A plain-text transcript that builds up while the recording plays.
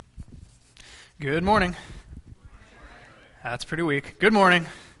Good morning. That's pretty weak. Good morning.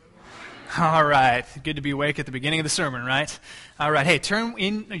 All right. Good to be awake at the beginning of the sermon, right? All right. Hey, turn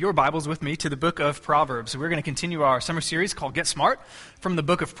in your Bibles with me to the book of Proverbs. We're going to continue our summer series called Get Smart from the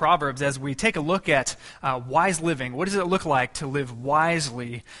book of Proverbs as we take a look at wise living. What does it look like to live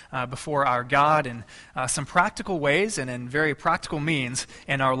wisely before our God in some practical ways and in very practical means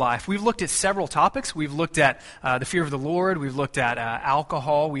in our life? We've looked at several topics. We've looked at the fear of the Lord. We've looked at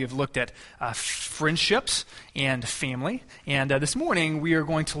alcohol. We have looked at friendships and family. And this morning we are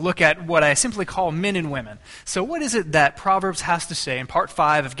going to look at what I simply call men and women. So what is it that Proverbs has to say in part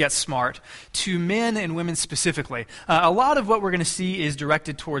 5 of Get Smart to men and women specifically? A lot of what we're going to see is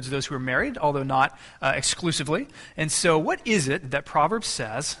directed towards those who are married, although not exclusively. And so what is it that Proverbs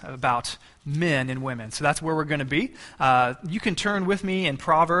says about men and women? So that's where we're going to be. You can turn with me in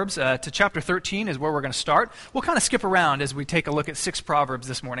Proverbs to chapter 13 is where we're going to start. We'll kind of skip around as we take a look at 6 Proverbs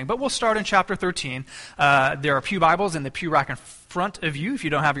this morning, but we'll start in chapter 13. There are pew Bibles in the pew rack in front of you if you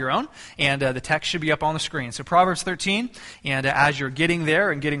don't have your own, and the text should be up on the screen. So Proverbs 13, and as you're getting there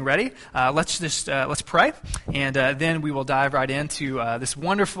and getting ready, let's pray, and then we will dive right into this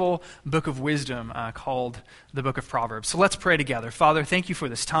wonderful book of wisdom called the book of Proverbs. So let's pray together. Father, thank you for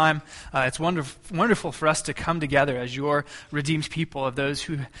this time. It's wonderful for us to come together as your redeemed people,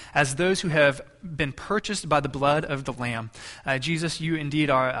 as those who have been purchased by the blood of the Lamb. Jesus, you indeed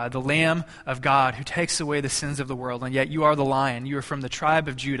are the Lamb of God who takes away the sins of the world, and yet you are the Lion. You are from the tribe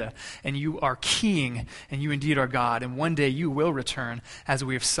of Judah, and you are King, and you indeed are God. And one day you will return, as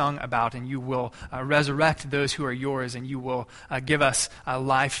we have sung about, and you will resurrect those who are yours, and you will give us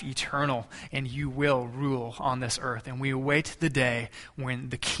life eternal, and you will rule on this earth. And we await the day when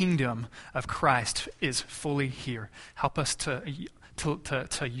the kingdom of Christ is fully here. Help us to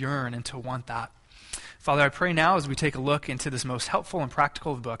yearn and to want that. Father, I pray now as we take a look into this most helpful and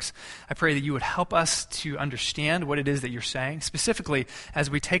practical of books, I pray that you would help us to understand what it is that you're saying, specifically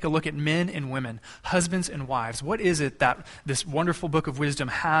as we take a look at men and women, husbands and wives. What is it that this wonderful book of wisdom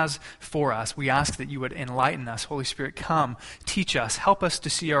has for us? We ask that you would enlighten us. Holy Spirit, come, teach us, help us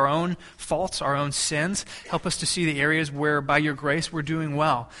to see our own faults, our own sins, help us to see the areas where by your grace we're doing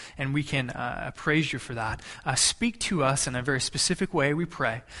well, and we can praise you for that. Speak to us in a very specific way, we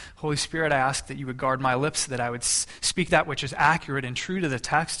pray. Holy Spirit, I ask that you would guard my lips, that I would speak that which is accurate and true to the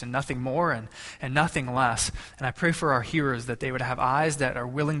text and nothing more and nothing less. And I pray for our hearers that they would have eyes that are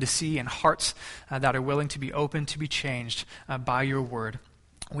willing to see and hearts that are willing to be open to be changed by your word.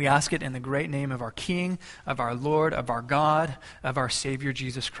 We ask it in the great name of our King, of our Lord, of our God, of our Savior,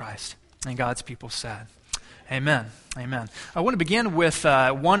 Jesus Christ. And God's people said, Amen. Amen. I want to begin with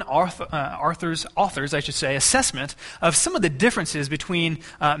one author's assessment of some of the differences between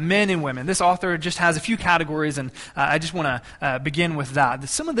men and women. This author just has a few categories, and I just want to begin with that.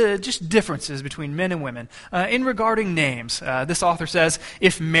 Some of the just differences between men and women. In regarding names, this author says,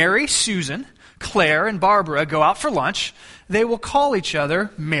 if Mary, Susan, Claire, and Barbara go out for lunch, they will call each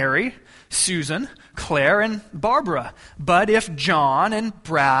other Mary, Susan, Claire, and Barbara. But if John and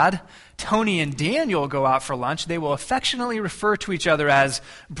Brad, Tony and Daniel go out for lunch, they will affectionately refer to each other as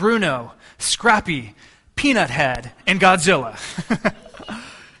Bruno, Scrappy, Peanut Head, and Godzilla.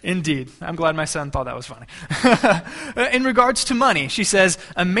 Indeed. I'm glad my son thought that was funny. In regards to money, she says,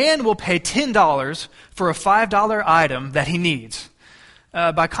 a man will pay $10 for a $5 item that he needs.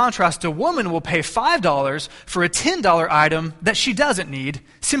 By contrast, a woman will pay $5 for a $10 item that she doesn't need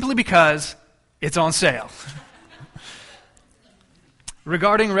simply because it's on sale.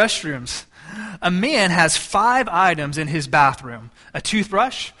 Regarding restrooms, a man has 5 items in his bathroom: a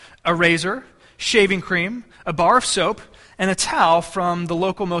toothbrush, a razor, shaving cream, a bar of soap, and a towel from the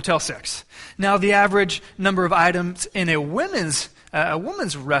local Motel 6. Now, the average number of items in a woman's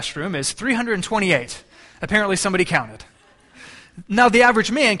restroom is 328. Apparently, somebody counted. Now, the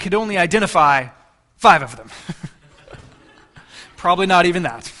average man could only identify 5 of them. Probably not even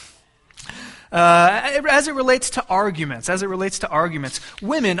that. As it relates to arguments,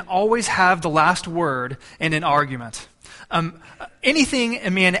 women always have the last word in an argument. Anything a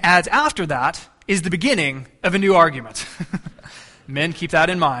man adds after that is the beginning of a new argument. Men, keep that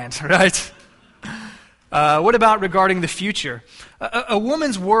in mind, right? What about regarding the future? A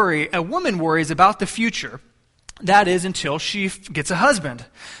woman worries about the future. That is until she gets a husband.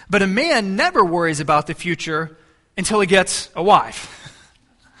 But a man never worries about the future until he gets a wife.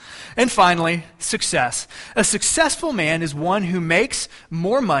 And finally, success. A successful man is one who makes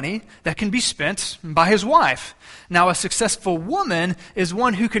more money that can be spent by his wife. Now, a successful woman is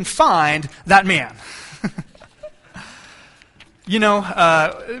one who can find that man.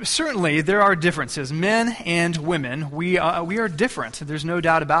 Certainly there are differences. Men and women, we are different. There's no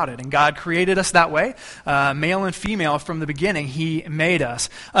doubt about it. And God created us that way, male and female from the beginning. He made us.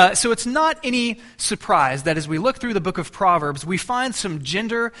 So it's not any surprise that as we look through the book of Proverbs, we find some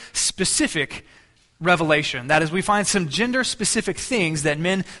gender-specific revelation. That is, we find some gender-specific things that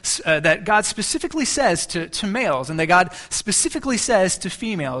that God specifically says to males, and that God specifically says to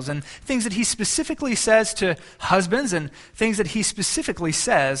females, and things that he specifically says to husbands, and things that he specifically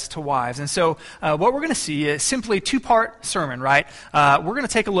says to wives. And so what we're going to see is simply a two-part sermon, right? We're going to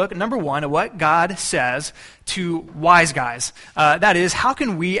take a look, number one, at what God says to wise guys. That is, how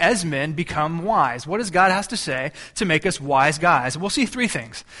can we as men become wise? What does God have to say to make us wise guys? We'll see three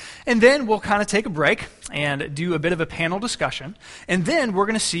things. And then we'll kind of take a break and do a bit of a panel discussion. And then we're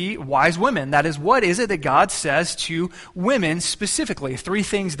going to see wise women. That is, what is it that God says to women specifically? Three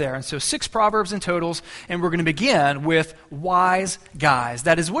things there. And so 6 Proverbs in totals, and we're going to begin with wise guys.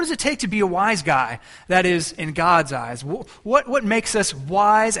 That is, what does it take to be a wise guy? That is, in God's eyes. What makes us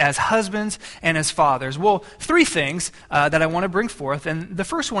wise as husbands and as fathers? Well, 3 things that I want to bring forth. And the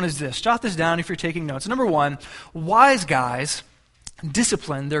first one is this. Jot this down if you're taking notes. Number 1, wise guys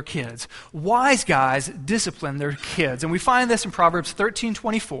discipline their kids. Wise guys discipline their kids. And we find this in Proverbs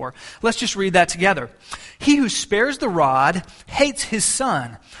 13:24. Let's just read that together. He who spares the rod hates his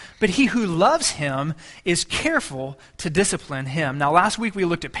son, but he who loves him is careful to discipline him. Now, last week we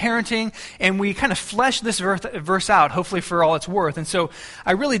looked at parenting, and we kind of fleshed this verse out, hopefully for all it's worth. And so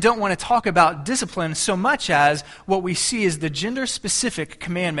I really don't want to talk about discipline so much as what we see is the gender-specific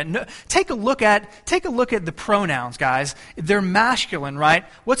commandment. No, take a look at the pronouns, guys. They're masculine, right?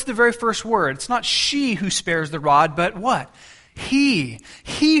 What's the very first word? It's not she who spares the rod, but what? He.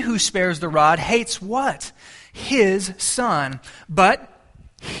 He who spares the rod hates what? His son. But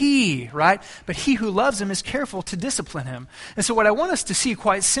he, right? But he who loves him is careful to discipline him. And so what I want us to see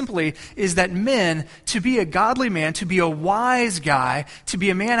quite simply is that men, to be a godly man, to be a wise guy, to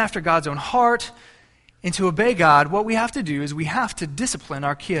be a man after God's own heart, and to obey God, what we have to do is we have to discipline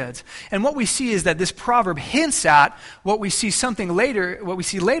our kids. And what we see is that this proverb hints at what we see later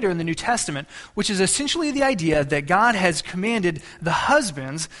in the New Testament, which is essentially the idea that God has commanded the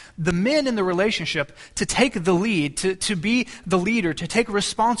husbands, the men in the relationship, to take the lead, to be the leader, to take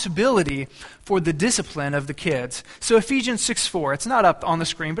responsibility for the discipline of the kids. So Ephesians 6:4, it's not up on the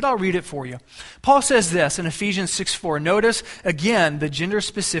screen, but I'll read it for you. Paul says this in Ephesians 6:4. Notice, again, the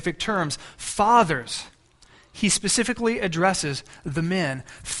gender-specific terms. Fathers. He specifically addresses the men.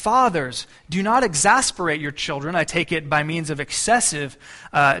 Fathers, do not exasperate your children, I take it by means of excessive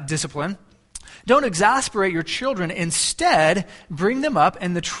discipline. Don't exasperate your children. Instead, bring them up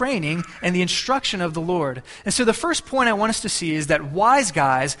in the training and the instruction of the Lord. And so the first point I want us to see is that wise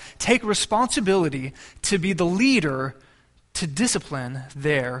guys take responsibility to be the leader to discipline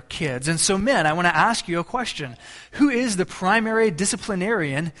their kids. And so men, I want to ask you a question. Who is the primary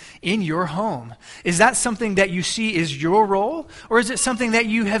disciplinarian in your home? Is that something that you see is your role? Or is it something that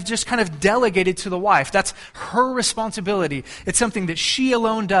you have just kind of delegated to the wife? That's her responsibility. It's something that she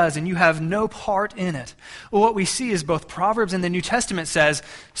alone does and you have no part in it. Well, what we see is both Proverbs and the New Testament says,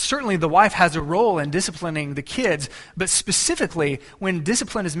 certainly the wife has a role in disciplining the kids, but specifically when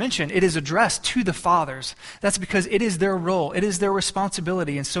discipline is mentioned, it is addressed to the fathers. That's because it is their role. It is their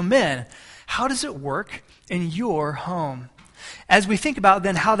responsibility. And so men, how does it work in your home? As we think about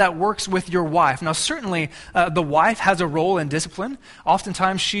then how that works with your wife. Now certainly the wife has a role in discipline.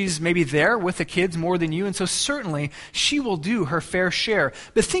 Oftentimes she's maybe there with the kids more than you, and so certainly she will do her fair share.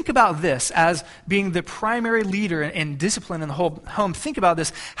 But think about this as being the primary leader in discipline in the whole home. Think about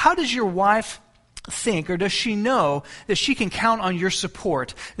this. How does your wife think, or does she know that she can count on your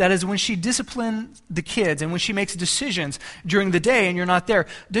support? That is, when she disciplines the kids and when she makes decisions during the day and you're not there,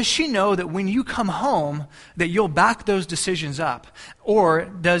 does she know that when you come home that you'll back those decisions up? Or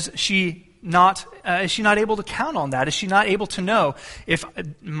does she not, is she not able to count on that? Is she not able to know if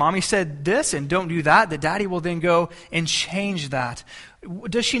mommy said this and don't do that, that daddy will then go and change that?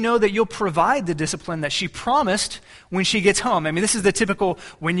 Does she know that you'll provide the discipline that she promised when she gets home? I mean, this is the typical,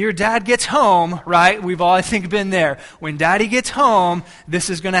 when your dad gets home, right? We've all, I think, been there. When daddy gets home,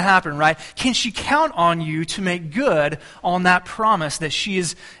 this is going to happen, right? Can she count on you to make good on that promise that she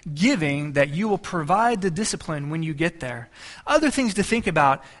is giving, that you will provide the discipline when you get there? Other things to think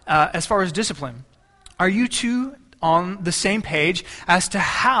about as far as discipline. Are you two on the same page as to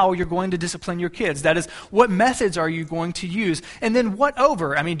how you're going to discipline your kids. That is, what methods are you going to use? And then what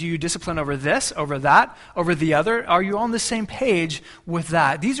over? I mean, do you discipline over this, over that, over the other? Are you on the same page with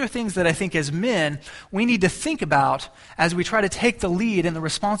that? These are things that I think as men, we need to think about as we try to take the lead and the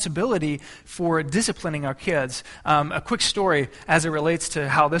responsibility for disciplining our kids. A quick story as it relates to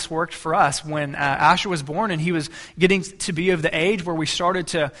how this worked for us. When Asher was born and he was getting to be of the age where we started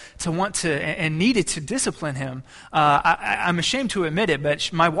to want to and needed to discipline him, I'm ashamed to admit it,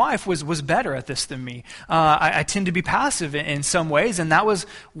 but my wife was better at this than me. I tend to be passive in some ways, and that was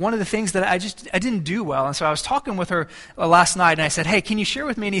one of the things that I didn't do well. And so I was talking with her last night, and I said, hey, can you share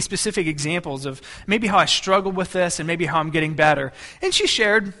with me any specific examples of maybe how I struggled with this and maybe how I'm getting better? And she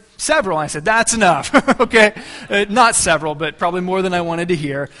shared several. I said, that's enough. Okay? Not several, but probably more than I wanted to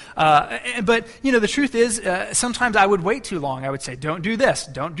hear. But, the truth is, sometimes I would wait too long. I would say, don't do this,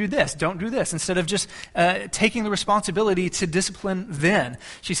 don't do this, don't do this, instead of just taking the responsibility to discipline then.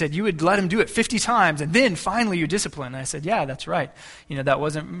 She said, you would let him do it 50 times, and then finally you discipline. And I said, yeah, that's right. That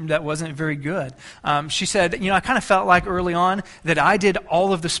wasn't very good. She said, I kind of felt like early on that I did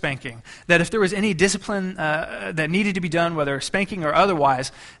all of the spanking, that if there was any discipline that needed to be done, whether spanking or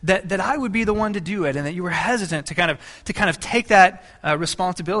otherwise, that I would be the one to do it, and that you were hesitant to kind of take that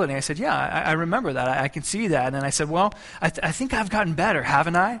responsibility. I said, yeah, I remember that. I can see that. And I said, well, I think I've gotten better,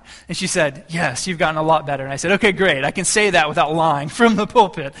 haven't I? And she said, yes, you've gotten a lot better. And I said, okay, great. I can say that without lying from the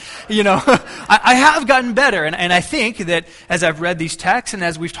pulpit. I have gotten better. And I think that as I've read these texts and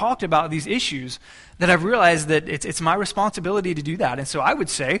as we've talked about these issues, that I've realized that it's my responsibility to do that. And so I would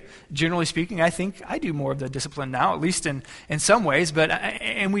say, generally speaking, I think I do more of the discipline now, at least in some ways.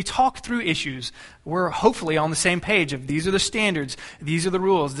 And we talk through issues. We're hopefully on the same page of these are the standards, these are the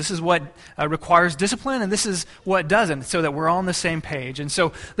rules, this is what requires discipline, and this is what doesn't, so that we're on the same page. And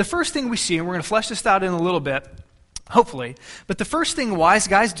so the first thing we see, and we're going to flesh this out in a little bit, hopefully, but the first thing wise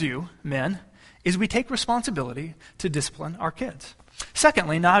guys do, men, is we take responsibility to discipline our kids.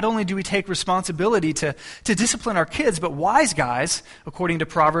 Secondly, not only do we take responsibility to discipline our kids, but wise guys, according to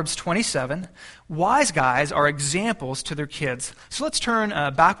Proverbs 27, wise guys are examples to their kids. So let's turn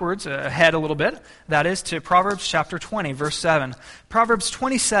backwards, ahead a little bit. That is to Proverbs chapter 20, verse 7. Proverbs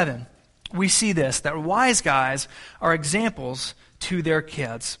 27, we see this, that wise guys are examples to their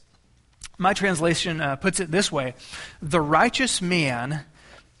kids. My translation puts it this way: the righteous man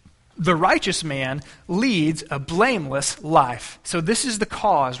leads a blameless life. So this is the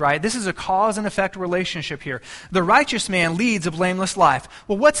cause, right? This is a cause and effect relationship here. The righteous man leads a blameless life.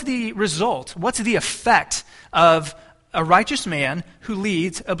 Well, what's the result? What's the effect of a righteous man who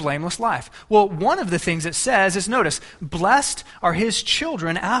leads a blameless life? Well, one of the things it says is, notice, blessed are his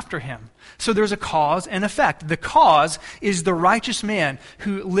children after him. So there's a cause and effect. The cause is the righteous man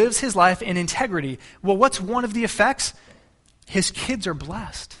who lives his life in integrity. Well, what's one of the effects? His kids are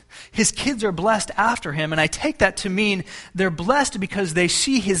blessed. His kids are blessed after him, and I take that to mean they're blessed because they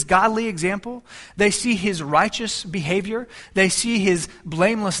see his godly example, they see his righteous behavior, they see his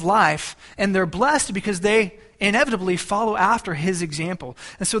blameless life, and they're blessed because they inevitably follow after his example.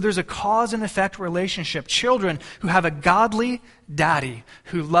 And so there's a cause and effect relationship. Children who have a godly daddy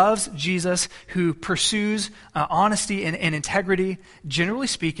who loves Jesus, who pursues honesty and integrity, generally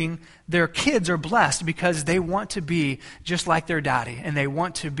speaking, their kids are blessed because they want to be just like their daddy, and they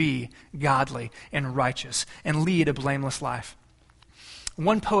want to be godly and righteous and lead a blameless life.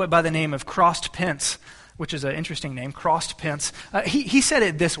 One poet by the name of Crossed Pence, which is an interesting name, Crossed Pence, he said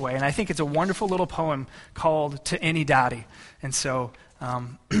it this way, and I think it's a wonderful little poem called To Any Daddy. And so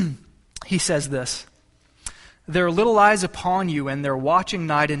he says this: there are little eyes upon you, and they're watching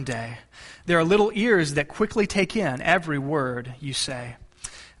night and day. There are little ears that quickly take in every word you say.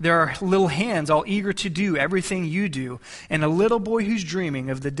 There are little hands all eager to do everything you do, and a little boy who's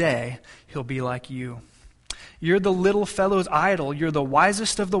dreaming of the day he'll be like you. You're the little fellow's idol. You're the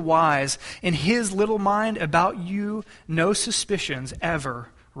wisest of the wise. In his little mind about you, no suspicions ever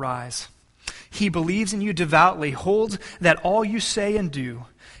rise. He believes in you devoutly, holds that all you say and do,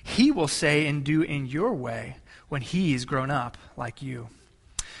 he will say and do in your way when he's grown up like you.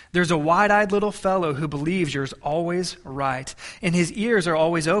 There's a wide-eyed little fellow who believes you're always right, and his ears are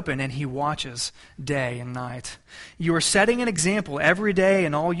always open, and he watches day and night. You are setting an example every day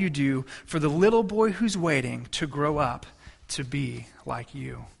in all you do for the little boy who's waiting to grow up to be like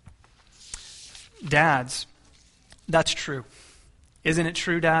you. Dads, that's true. Isn't it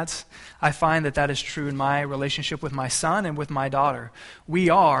true, dads? I find that is true in my relationship with my son and with my daughter.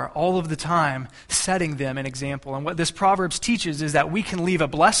 We are, all of the time, setting them an example. And what this Proverbs teaches is that we can leave a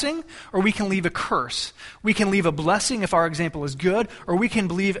blessing or we can leave a curse. We can leave a blessing if our example is good, or we can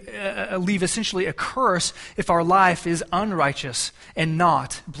leave essentially a curse if our life is unrighteous and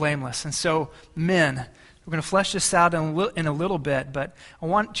not blameless. And so, men, we're going to flesh this out in a little bit, but I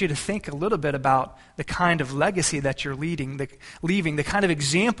want you to think a little bit about the kind of legacy that you're leaving, the kind of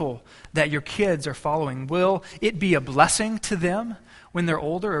example that your kids are following. Will it be a blessing to them when they're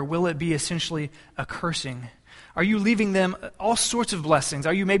older, or will it be essentially a cursing? Are you leaving them all sorts of blessings?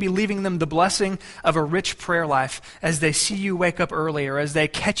 Are you maybe leaving them the blessing of a rich prayer life as they see you wake up early, or as they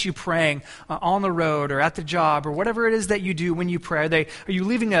catch you praying on the road or at the job, or whatever it is that you do when you pray? Are you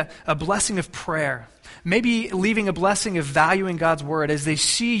leaving a blessing of prayer? Maybe leaving a blessing of valuing God's word as they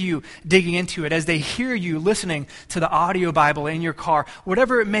see you digging into it, as they hear you listening to the audio Bible in your car.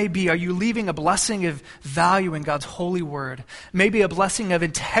 Whatever it may be, are you leaving a blessing of valuing God's holy word? Maybe a blessing of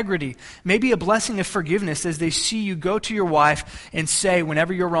integrity. Maybe a blessing of forgiveness as they see you go to your wife and say,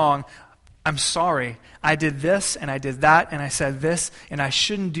 whenever you're wrong, I'm sorry, I did this and I did that and I said this and I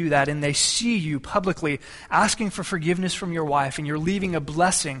shouldn't do that. And they see you publicly asking for forgiveness from your wife, and you're leaving a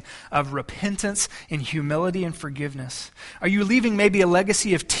blessing of repentance and humility and forgiveness. Are you leaving maybe a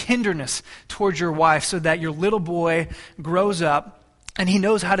legacy of tenderness towards your wife so that your little boy grows up and he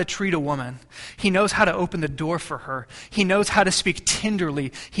knows how to treat a woman? He knows how to open the door for her. He knows how to speak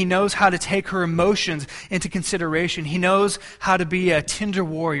tenderly. He knows how to take her emotions into consideration. He knows how to be a tender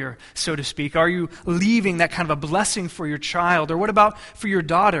warrior, so to speak. Are you leaving that kind of a blessing for your child? Or what about for your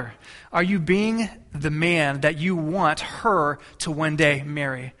daughter? Are you being the man that you want her to one day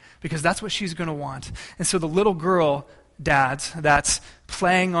marry? Because that's what she's going to want. And so the little girl, dads, that's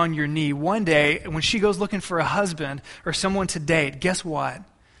playing on your knee, one day when she goes looking for a husband or someone to date, guess what?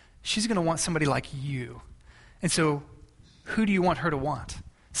 She's going to want somebody like you. And so who do you want her to want?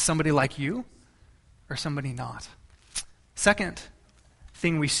 Somebody like you or somebody not? Second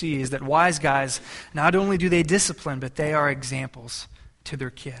thing we see is that wise guys, not only do they discipline, but they are examples to their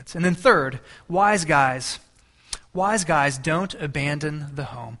kids. And then third, wise guys don't abandon the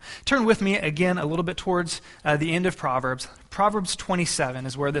home. Turn with me again a little bit towards the end of Proverbs. Proverbs 27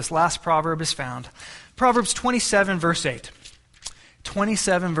 is where this last proverb is found. Proverbs 27, verse 8.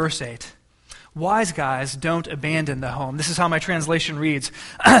 27, verse 8. Wise guys don't abandon the home. This is how my translation reads.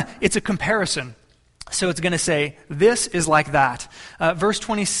 It's a comparison. So it's going to say, this is like that. Verse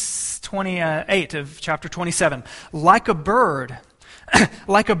 28 of chapter 27. Like a bird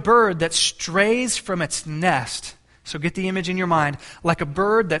that strays from its nest. So get the image in your mind. Like a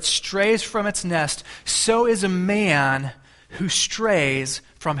bird that strays from its nest, so is a man who strays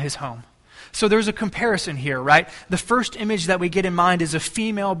from his home. So there's a comparison here, right? The first image that we get in mind is a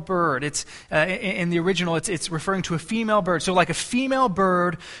female bird. It's in the original, it's referring to a female bird. So like a female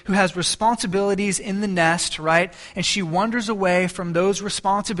bird who has responsibilities in the nest, right? And she wanders away from those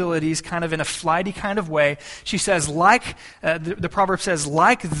responsibilities kind of in a flighty kind of way. She says, the proverb says,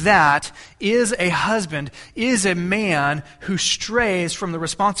 like that is a husband, is a man who strays from the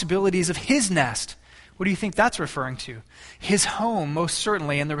responsibilities of his nest. What do you think that's referring to? His home, most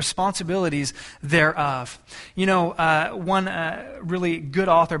certainly, and the responsibilities thereof. You know, one really good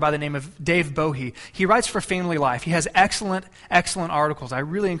author by the name of Dave Bowie, he writes for Family Life. He has excellent articles. I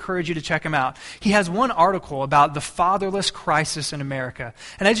really encourage you to check him out. He has one article about the fatherless crisis in America.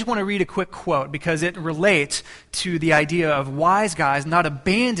 And I just want to read a quick quote because it relates to the idea of wise guys not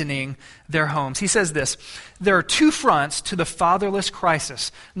abandoning their homes. He says this: there are two fronts to the fatherless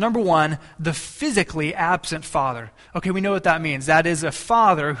crisis. Number one, the physically absent father. Okay, we know what that means. That is a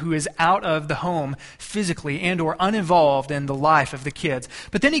father who is out of the home physically and or uninvolved in the life of the kids.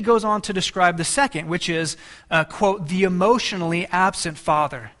 But then he goes on to describe the second, which is, quote, the emotionally absent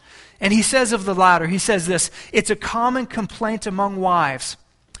father. And he says of the latter, he says this: it's a common complaint among wives.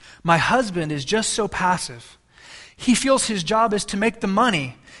 My husband is just so passive. He feels his job is to make the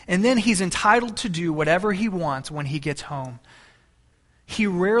money, and then he's entitled to do whatever he wants when he gets home. He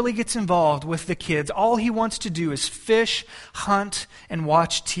rarely gets involved with the kids. All he wants to do is fish, hunt, and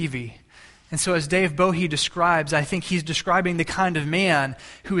watch TV. And so as Dave Bowie describes, I think he's describing the kind of man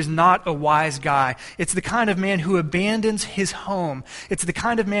who is not a wise guy. It's the kind of man who abandons his home. It's the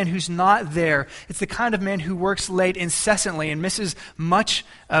kind of man who's not there. It's the kind of man who works late incessantly and misses much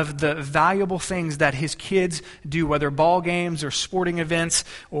of the valuable things that his kids do, whether ball games or sporting events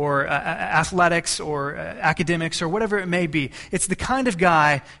or athletics or academics or whatever it may be. It's the kind of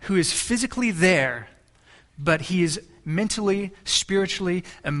guy who is physically there, but he is mentally, spiritually,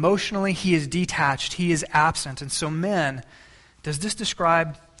 emotionally, he is detached. He is absent. And so men, Does this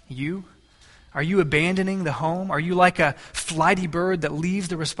describe you? Are you abandoning the home? Are you like a flighty bird that leaves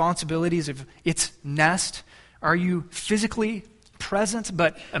the responsibilities of its nest? Are you physically present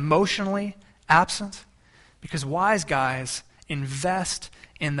but emotionally absent? Because wise guys invest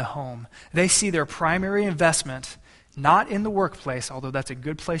in the home. They see their primary investment not in the workplace, although that's a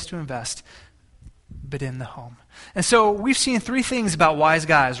good place to invest, but in the home. And so we've seen three things about wise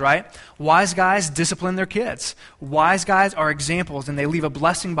guys, right? Wise guys discipline their kids. Wise guys are examples and they leave a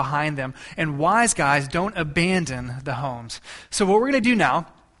blessing behind them. And wise guys don't abandon the homes. So what we're going to do now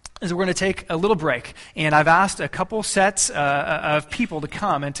is we're going to take a little break. And I've asked a couple sets of people to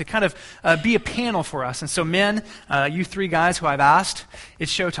come and to kind of be a panel for us. And so men, you three guys who I've asked,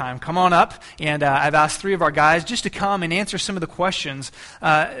 it's showtime. Come on up. And I've asked three of our guys just to come and answer some of the questions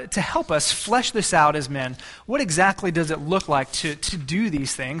to help us flesh this out as men. What exactly does it look like to do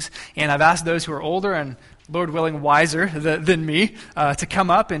these things? And I've asked those who are older and Lord willing, wiser than me to come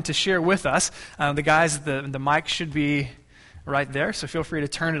up and to share with us. The guys, the mic should be right there, so feel free to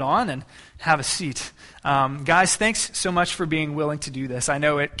turn it on and have a seat. Guys, thanks so much for being willing to do this. I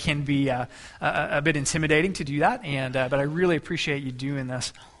know it can be a bit intimidating to do that, but I really appreciate you doing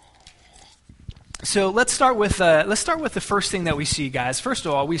this. So let's start with the first thing that we see, guys. First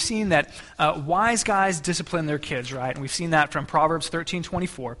of all, we've seen that wise guys discipline their kids, right? And we've seen that from Proverbs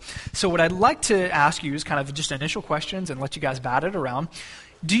 13:24. So what I'd like to ask you is kind of just initial questions and let you guys bat it around.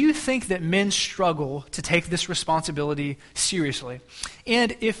 Do you think that men struggle to take this responsibility seriously?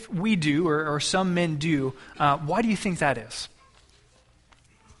 And if we do, or some men do, why do you think that is?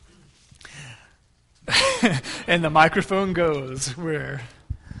 And the microphone goes where?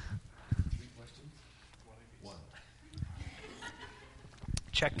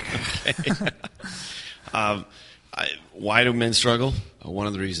 Check. Okay. Why do men struggle? One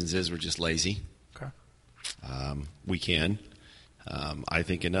of the reasons is we're just lazy. Okay. We can. I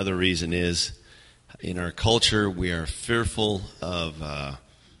think another reason is in our culture we are fearful of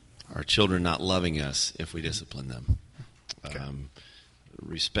our children not loving us if we discipline them. Okay.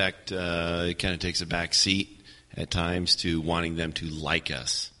 Respect kind of takes a back seat at times to wanting them to like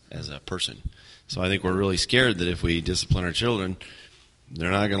us as a person. So I think we're really scared that if we discipline our children,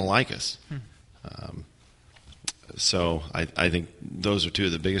 they're not going to like us. So I think those are two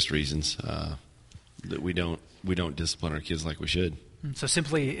of the biggest reasons that we don't discipline our kids like we should. So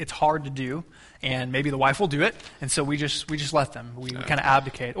simply, it's hard to do, and maybe the wife will do it, and so we just let them. We kind of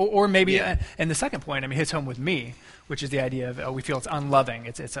abdicate, or maybe. Yeah. And the second point, hits home with me, which is the idea of we feel it's unloving,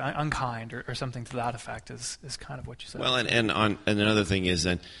 it's unkind, or something to that effect. Is kind of what you said. Well, and another thing is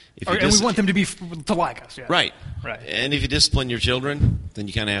then if you and we want them to like us, yeah. Right. Right. And if you discipline your children, then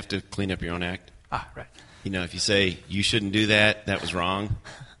you kind of have to clean up your own act. Right. If you say you shouldn't do that, that was wrong,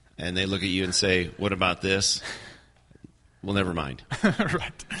 and they look at you and say, "What about this?" Well, never mind.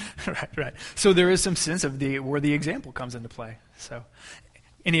 Right. So there is some sense of where the example comes into play. So,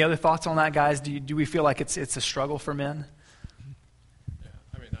 any other thoughts on that, guys? Do we feel like it's a struggle for men?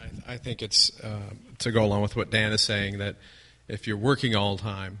 Yeah, I think it's to go along with what Dan is saying, that if you're working all the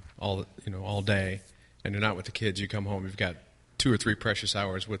time, all day, and you're not with the kids, you come home, you've got 2 or 3 precious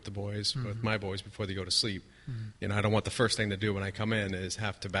hours with the boys, with my boys before they go to sleep. I don't want the first thing to do when I come in is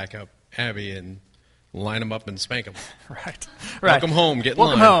have to back up Abby and line them up and spank them. Right. Welcome home, get in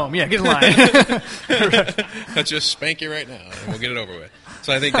line. Welcome home, yeah, get in line. Let's just spank you right now, and we'll get it over with.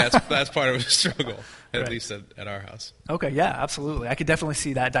 So I think that's part of the struggle, at least at our house. Okay, yeah, absolutely. I could definitely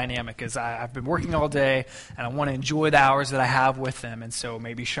see that dynamic, because I've been working all day, and I want to enjoy the hours that I have with them, and so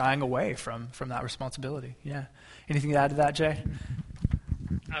maybe shying away from that responsibility. Yeah. Anything to add to that, Jay?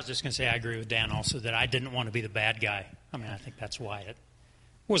 I was just going to say I agree with Dan also that I didn't want to be the bad guy. I think that's why it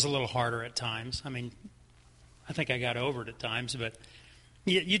was a little harder at times. I think I got over it at times, but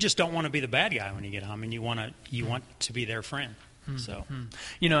you just don't want to be the bad guy when you get home, and you want to be their friend. So,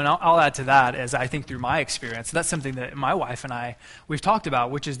 and I'll add to that, as I think through my experience, that's something that my wife and we've talked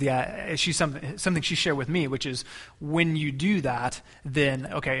about, which is something she shared with me, which is when you do that, then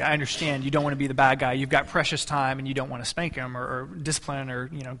okay, I understand you don't want to be the bad guy. You've got precious time, and you don't want to spank him or discipline or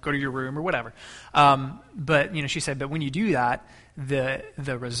go to your room or whatever. But she said, but when you do that,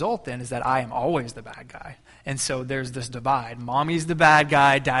 the result then is that I am always the bad guy. And so there's this divide. Mommy's the bad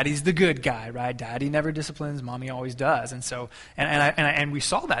guy, daddy's the good guy, right? Daddy never disciplines, mommy always does. And so and we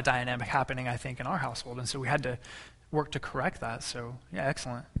saw that dynamic happening, I think, in our household. And so we had to work to correct that. So yeah,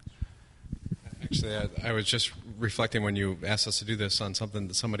 excellent. Actually, I was just reflecting when you asked us to do this on something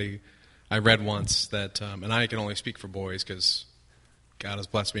that somebody I read once that, and I can only speak for boys because God has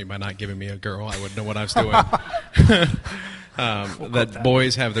blessed me by not giving me a girl. I wouldn't know what I was doing. That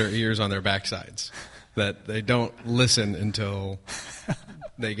boys have their ears on their backsides. that they don't listen until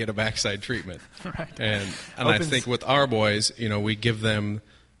they get a backside treatment. Right. And I think with our boys, we give them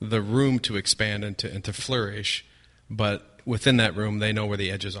the room to expand and to flourish, but within that room, they know where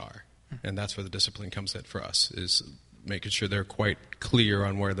the edges are. And that's where the discipline comes in for us, is making sure they're quite clear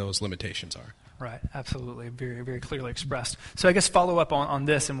on where those limitations are. Right, absolutely. Very, very clearly expressed. So I guess follow up on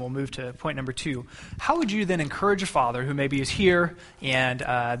this, and we'll move to point number 2. How would you then encourage a father who maybe is here and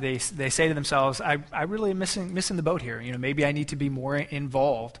they say to themselves, I really am missing the boat here. Maybe I need to be more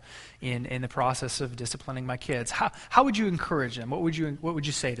involved in the process of disciplining my kids. How would you encourage them? What would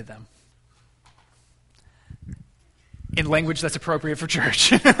you say to them? In language that's appropriate for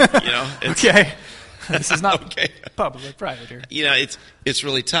church. Okay. This is not okay. Public or private here. It's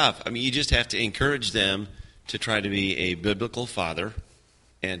really tough. I mean, you just have to encourage them to try to be a biblical father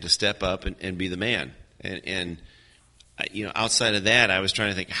and to step up and be the man. And outside of that, I was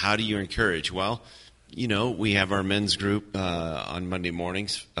trying to think, how do you encourage? Well, we have our men's group on Monday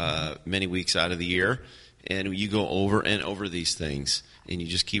mornings, many weeks out of the year, and you go over and over these things, and you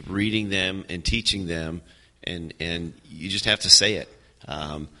just keep reading them and teaching them, and you just have to say it.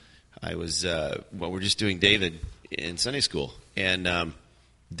 We're just doing David in Sunday school, and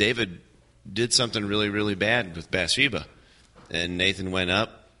David did something really, really bad with Bathsheba, and Nathan went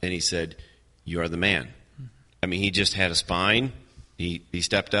up and he said, "You are the man." I mean, he just had a spine. He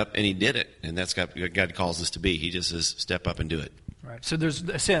stepped up and he did it, and that's what God calls us to be. He just says, "Step up and do it." Right. So there's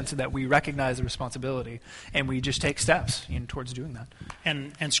a sense that we recognize the responsibility, and we just take steps towards doing that.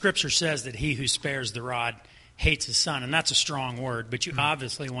 And Scripture says that he who spares the rod hates his son, and that's a strong word, but you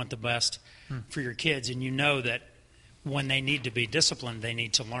obviously want the best for your kids, and you know that when they need to be disciplined, they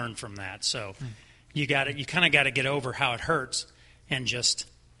need to learn from that. So you kind of got to get over how it hurts and just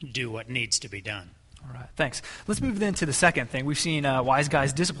do what needs to be done. All right, thanks. Let's move then to the second thing. We've seen wise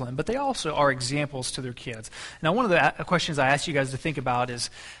guys discipline, but they also are examples to their kids. Now, one of the questions I asked you guys to think about is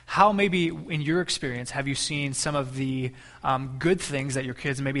how maybe, in your experience, have you seen some of the good things that your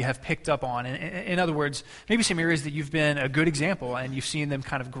kids maybe have picked up on? In other words, maybe some areas that you've been a good example and you've seen them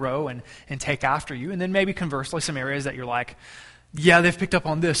kind of grow and take after you, and then maybe conversely some areas that you're like, yeah, they've picked up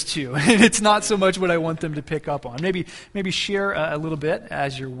on this too. And it's not so much what I want them to pick up on. Maybe share a little bit,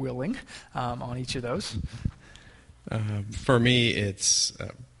 as you're willing, on each of those. For me, it's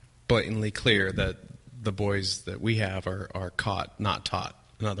blatantly clear that the boys that we have are caught, not taught.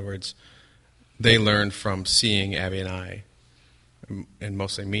 In other words, they learn from seeing Abby and I, and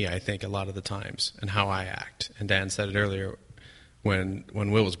mostly me, I think, a lot of the times, and how I act. And Dan said it earlier, when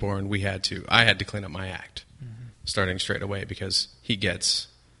Will was born, I had to clean up my act. Starting straight away, because he gets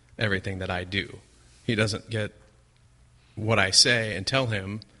everything that I do. He doesn't get what I say and tell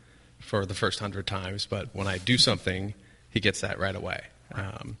him for the first 100 times, but when I do something, he gets that right away.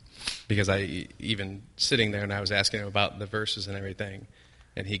 Because even sitting there and I was asking him about the verses and everything,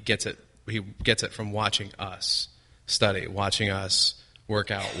 and he gets it from watching us study, watching us work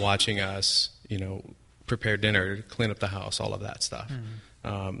out, watching us, prepare dinner, clean up the house, all of that stuff.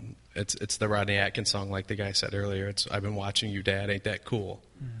 It's the Rodney Atkins song, like the guy said earlier. I've been watching you, Dad. Ain't that cool?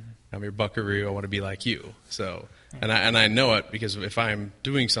 I'm your buckaroo. I want to be like you. So, and I know it, because if I'm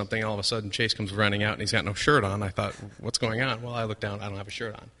doing something, all of a sudden Chase comes running out and he's got no shirt on. I thought, what's going on? Well, I look down. I don't have a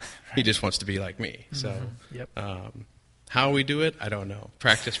shirt on. He just wants to be like me. So, how we do it, I don't know.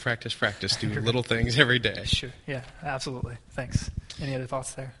 Practice. Do little things every day. Sure. Yeah. Absolutely. Thanks. Any other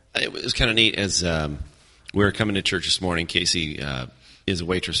thoughts there? It was kind of neat as we were coming to church this morning. Casey is a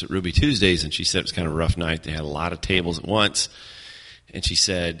waitress at Ruby Tuesdays, and she said it was kind of a rough night. They had a lot of tables at once, and she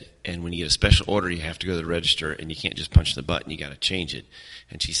said, and when you get a special order, you have to go to the register, and you can't just punch the button. You got to change it.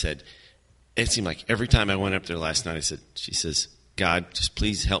 And she said, it seemed like every time I went up there last night, she says, God, just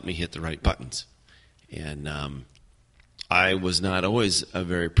please help me hit the right buttons. And I was not always a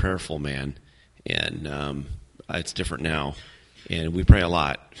very prayerful man, and it's different now. And we pray a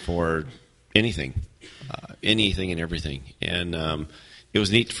lot for anything and everything. And it was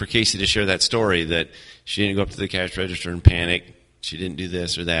neat for Casey to share that story, that she didn't go up to the cash register and panic. She didn't do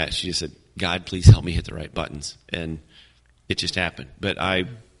this or that. She just said, God, please help me hit the right buttons. And it just happened. But I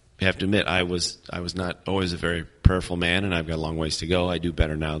have to admit, I was not always a very prayerful man, and I've got a long ways to go. I do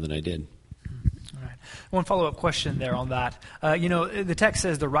better now than I did. All right. One follow-up question there on that. The text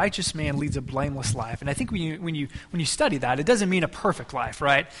says the righteous man leads a blameless life. And I think when you study that, it doesn't mean a perfect life,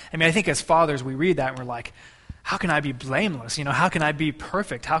 right? I mean, I think as fathers, we read that and we're like, how can I be blameless? How can I be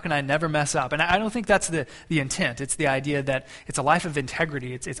perfect? How can I never mess up? And I don't think that's the intent. It's the idea that it's a life of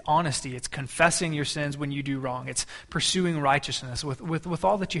integrity. It's honesty. It's confessing your sins when you do wrong. It's pursuing righteousness with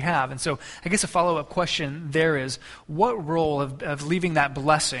all that you have. And so I guess a follow-up question there is, what role of leaving that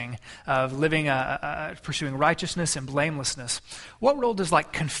blessing, of living, pursuing righteousness and blamelessness, what role does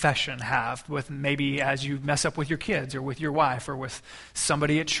confession have with maybe as you mess up with your kids or with your wife or with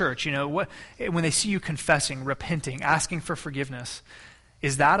somebody at church? When they see you confessing, repenting, asking for forgiveness,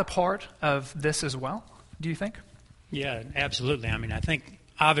 is that a part of this as well, do you think? Yeah, absolutely. I think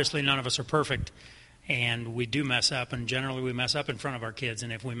obviously none of us are perfect, and we do mess up, and generally we mess up in front of our kids,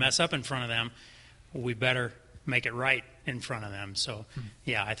 and if we mess up in front of them, we better make it right in front of them. So,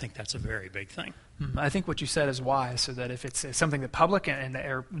 yeah, I think that's a very big thing. I think what you said is wise, so that if it's something that public and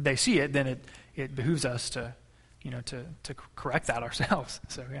they see it, then it behooves us to correct that ourselves.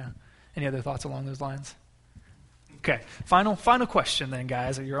 So, yeah. Any other thoughts along those lines? Okay, final question then,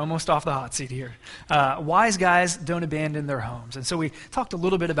 guys. You're almost off the hot seat here. Wise guys don't abandon their homes. And so we talked a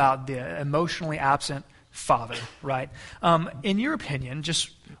little bit about the emotionally absent father, right? In your opinion,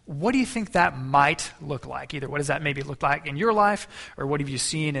 just what do you think that might look like? Either what does that maybe look like in your life, or what have you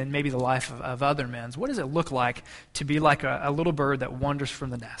seen in maybe the life of other men? What does it look like to be like a little bird that wanders from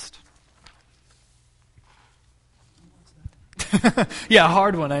the nest? Yeah, a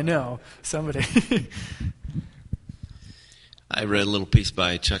hard one, I know. Somebody. I read a little piece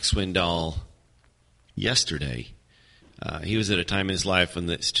by Chuck Swindoll yesterday. He was at a time in his life when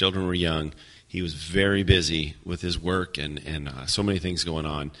his children were young. He was very busy with his work and so many things going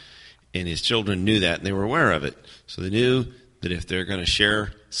on. And his children knew that, and they were aware of it. So they knew that if they're going to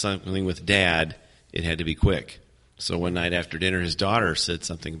share something with Dad, it had to be quick. So one night after dinner, his daughter said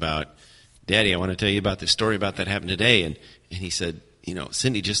something about, Daddy, I want to tell you about this story about that happened today. And he said,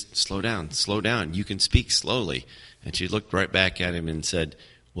 Cindy, just slow down. You can speak slowly. And she looked right back at him and said,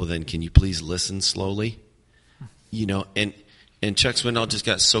 well, then can you please listen slowly? And Chuck Swindoll just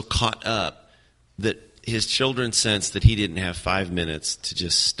got so caught up that his children sensed that he didn't have 5 minutes to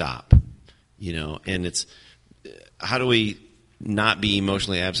just stop. And it's, how do we not be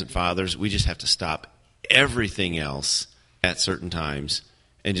emotionally absent fathers? We just have to stop everything else at certain times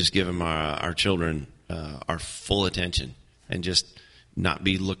and just give them our children our full attention, and just not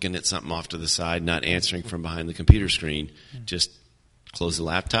be looking at something off to the side, not answering from behind the computer screen. Just close the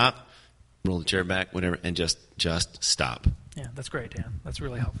laptop, roll the chair back, whatever, and just stop. Yeah, that's great, Dan. That's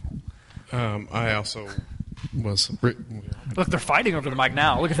really helpful. I also was... Look, they're fighting over the mic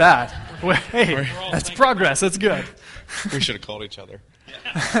now. Look at that. Hey, that's progress. That's good. We should have called each other.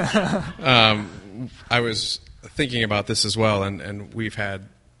 I was thinking about this as well, and we've had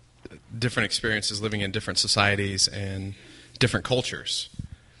different experiences living in different societies and different cultures,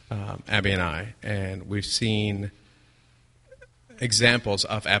 Abby and I, and we've seen examples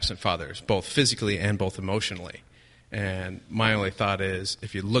of absent fathers, both physically and both emotionally. And my only thought is,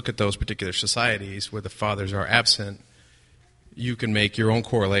 if you look at those particular societies where the fathers are absent, you can make your own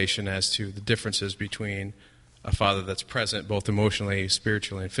correlation as to the differences between a father that's present both emotionally,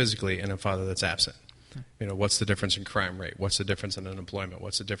 spiritually, and physically, and a father that's absent. What's the difference in crime rate? What's the difference in unemployment?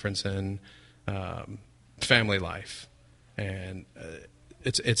 What's the difference in family life? And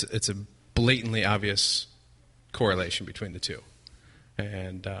it's a blatantly obvious correlation between the two,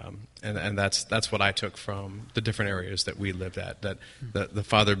 and that's what I took from the different areas that we lived at. That the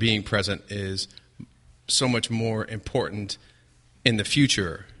father being present is so much more important in the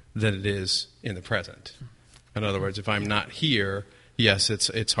future than it is in the present. In other words, if I'm not here, yes,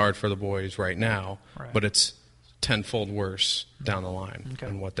 it's hard for the boys right now, right, but it's tenfold worse down the line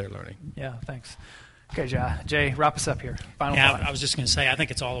in what they're learning. Yeah, thanks. Okay, Jay, wrap us up here. Final thought. I was just going to say, I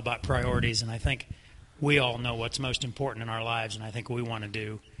think it's all about priorities, and I think we all know what's most important in our lives, and I think we want to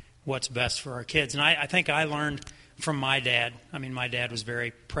do what's best for our kids. And I think I learned from my dad. My dad was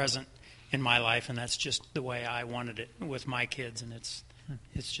very present in my life, and that's just the way I wanted it with my kids, and it's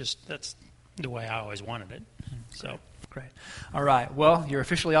just that's the way I always wanted it. So. Great. All right. Well, you're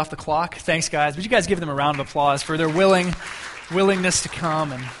officially off the clock. Thanks, guys. Would you guys give them a round of applause for their willingness to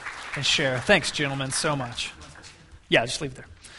come and share? Thanks, gentlemen, so much. Yeah, just leave it there.